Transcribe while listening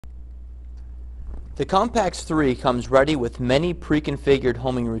The Compax3 comes ready with many pre-configured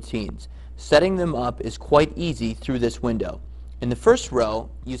homing routines. Setting them up is quite easy through this window. In the first row,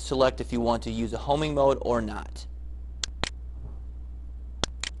 you select if you want to use a homing mode or not.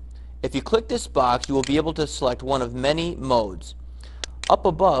 If you click this box, you will be able to select one of many modes. Up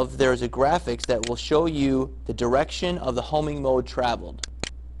above, there is a graphics that will show you the direction of the homing mode traveled.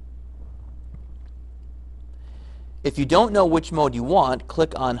 If you don't know which mode you want,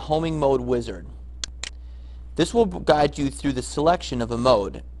 click on Homing Mode Wizard. This will guide you through the selection of a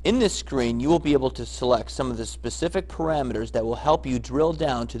mode. In this screen, you will be able to select some of the specific parameters that will help you drill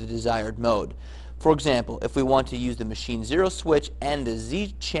down to the desired mode. For example, if we want to use the machine 0 switch and the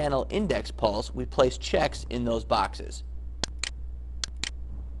Z channel index pulse, we place checks in those boxes.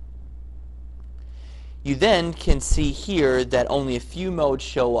 You then can see here that only a few modes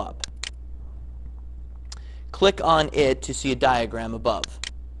show up. Click on it to see a diagram above.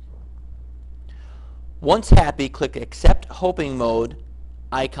 Once happy, click Accept Homing Mode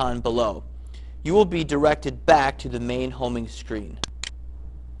icon below. You will be directed back to the main homing screen.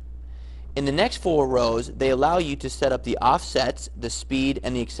 In the next 4 rows, they allow you to set up the offsets, the speed,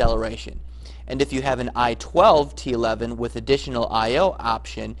 and the acceleration. And if you have an I12T11 with additional I/O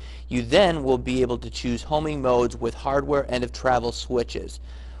option, you then will be able to choose homing modes with hardware end of travel switches.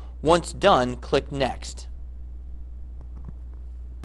 Once done, click Next.